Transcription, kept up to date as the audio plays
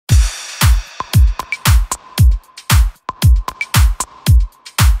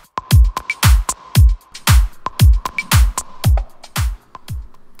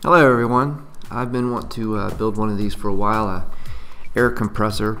Hello everyone. I've been wanting to build one of these for a while, a air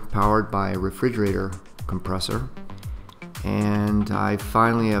compressor powered by a refrigerator compressor, and I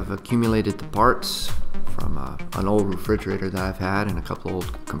finally have accumulated the parts from an old refrigerator that I've had and a couple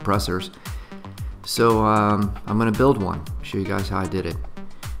old compressors. So I'm going to build one, show you guys how I did it.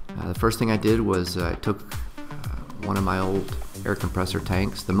 The first thing I did was I took one of my old air compressor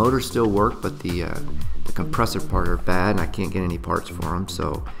tanks. The motors still work, but the compressor part are bad and I can't get any parts for them,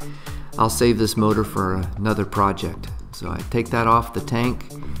 so I'll save this motor for another project. So I take that off the tank.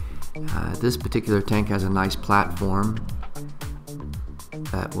 This particular tank has a nice platform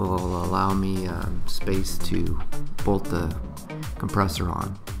that will allow me space to bolt the compressor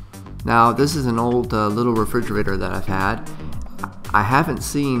on. Now this is an old little refrigerator that I've had. I haven't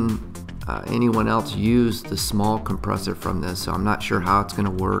seen anyone else use the small compressor from this, so I'm not sure how it's going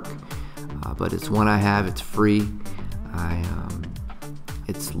to work. But it's one I have. It's free.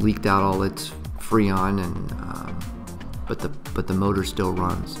 It's leaked out all its Freon, and but the motor still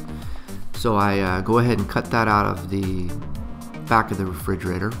runs. So I go ahead and cut that out of the back of the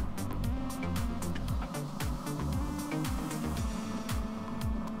refrigerator.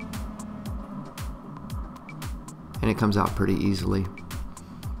 And it comes out pretty easily.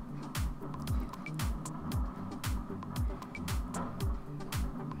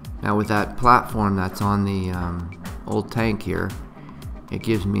 Now with that platform that's on the old tank here, it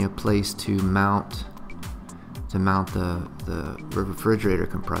gives me a place to mount the refrigerator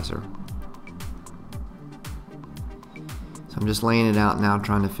compressor. So I'm just laying it out now,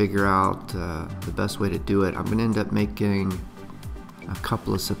 trying to figure out the best way to do it. I'm going to end up making a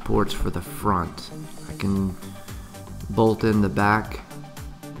couple of supports for the front. I can bolt in the back.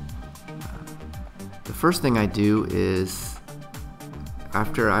 The first thing I do is,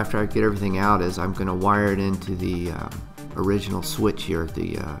 after I get everything out, is I'm going to wire it into the original switch here,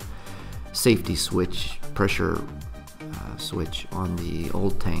 the safety switch, pressure switch on the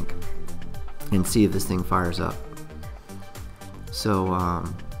old tank, and see if this thing fires up. So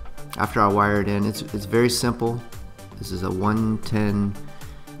after I wire it in, it's very simple. This is a 110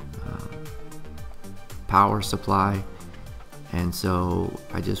 power supply, and so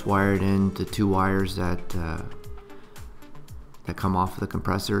I just wire it into two wires that come off of the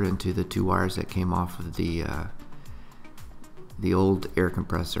compressor into the two wires that came off of the old air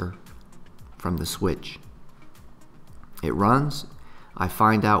compressor from the switch. It runs. I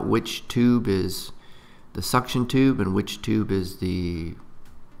find out which tube is the suction tube and which tube is the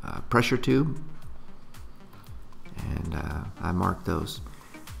pressure tube, and I mark those.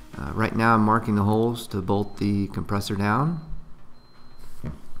 Right now I'm marking the holes to bolt the compressor down.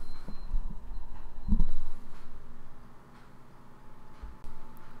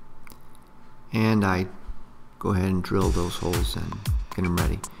 And I go ahead and drill those holes and get them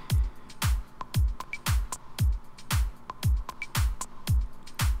ready.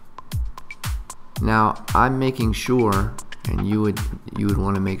 Now I'm making sure, and you would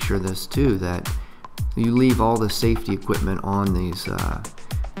want to make sure this too, that you leave all the safety equipment on these.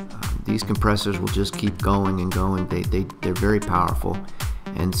 These compressors will just keep going and going. They're very powerful,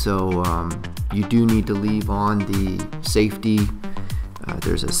 and so you do need to leave on the safety.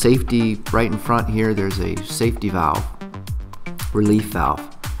 There's a safety right in front here. There's a safety valve, relief valve,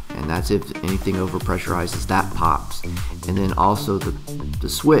 and that's if anything overpressurizes, that pops. And then also the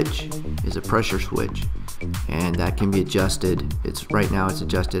switch is a pressure switch, and that can be adjusted. Right now it's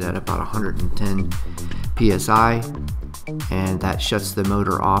adjusted at about 110 psi, and that shuts the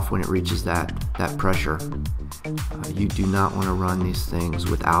motor off when it reaches that pressure. You do not want to run these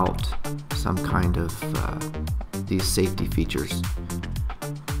things without some kind of these safety features.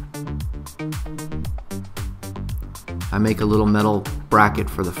 I make a little metal bracket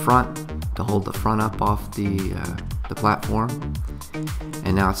for the front to hold the front up off the platform,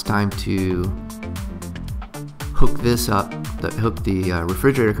 and now it's time to hook this up, hook the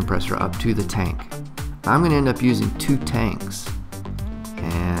refrigerator compressor up to the tank. I'm going to end up using two tanks,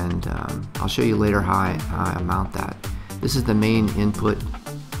 and I'll show you later how I mount that. This is the main input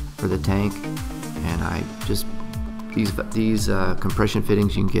for the tank, and I just these compression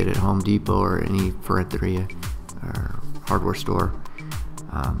fittings you can get at Home Depot or any Ferreteria or hardware store.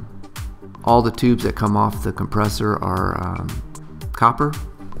 All the tubes that come off the compressor are copper,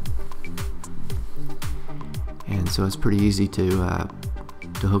 and so it's pretty easy to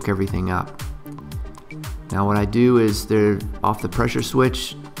hook everything up. Now what I do is, off the pressure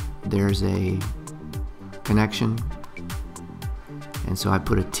switch there's a connection, and so I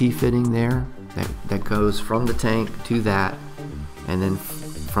put a T-fitting there that goes from the tank to that, and then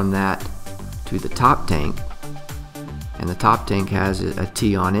from that to the top tank, and the top tank has a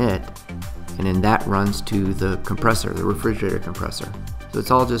T on it, and then that runs to the compressor, the refrigerator compressor. So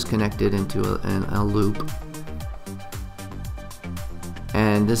it's all just connected into a loop.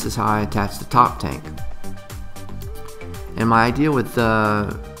 And this is how I attach the top tank. And my idea with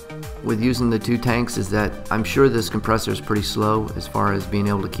using the two tanks is that I'm sure this compressor is pretty slow as far as being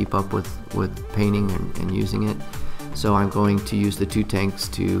able to keep up with painting and using it. So I'm going to use the two tanks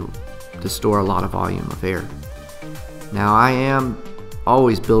to store a lot of volume of air. Now I am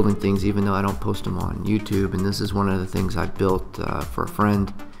always building things even though I don't post them on YouTube, and this is one of the things I built for a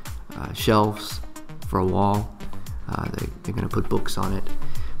friend, shelves for a wall. They're going to put books on it.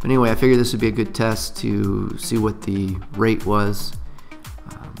 But anyway, I figured this would be a good test to see what the rate was.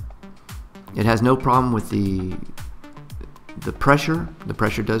 It has no problem with the pressure. The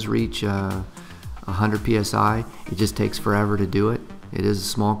pressure does reach 100 psi. It just takes forever to do it. It is a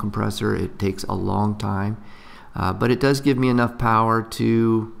small compressor. It takes a long time. But it does give me enough power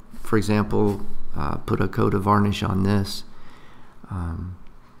to, for example, put a coat of varnish on this,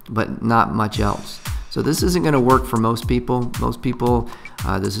 but not much else. So this isn't going to work for most people. Most people,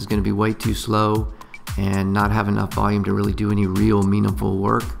 this is going to be way too slow and not have enough volume to really do any real meaningful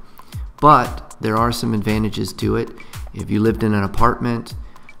work. But there are some advantages to it. If you lived in an apartment,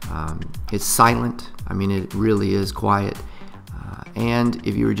 it's silent. I mean, it really is quiet. And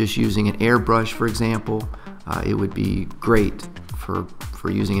if you were just using an airbrush, for example, it would be great for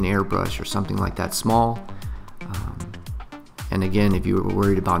using an airbrush or something like that small. And again, if you were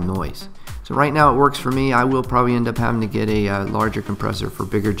worried about noise. So right now it works for me. I will probably end up having to get a larger compressor for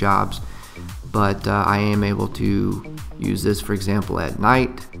bigger jobs, but I am able to use this, for example, at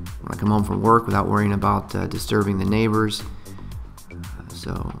night when I come home from work without worrying about disturbing the neighbors.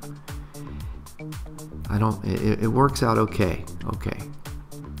 So it works out okay.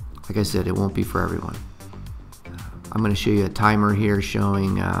 Like I said, it won't be for everyone. I'm going to show you a timer here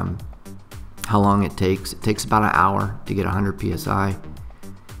showing how long it takes. It takes about an hour to get 100 psi.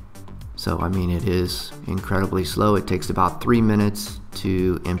 So I mean, it is incredibly slow. It takes about 3 minutes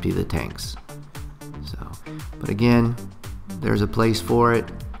to empty the tanks. So, but again, there's a place for it.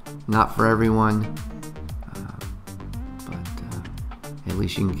 Not for everyone, but at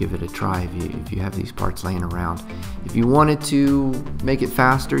least you can give it a try if you have these parts laying around. If you wanted to make it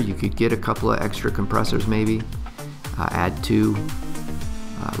faster, you could get a couple of extra compressors maybe. Add 2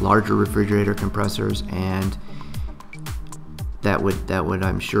 larger refrigerator compressors, and that would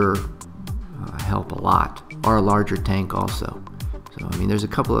I'm sure help a lot, or a larger tank also. So I mean, there's a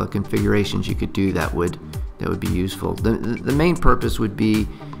couple of configurations you could do that would be useful. The main purpose would be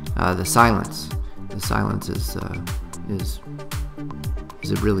the silence. The silence is a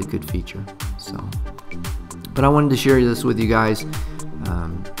really good feature. So, but I wanted to share this with you guys.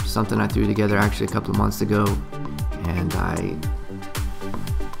 Something I threw together actually a couple of months ago, and I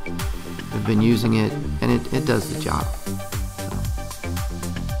have been using it, and it does the job. So.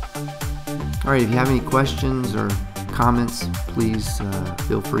 Alright, if you have any questions or comments, please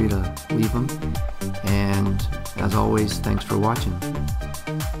feel free to leave them. And as always, thanks for watching.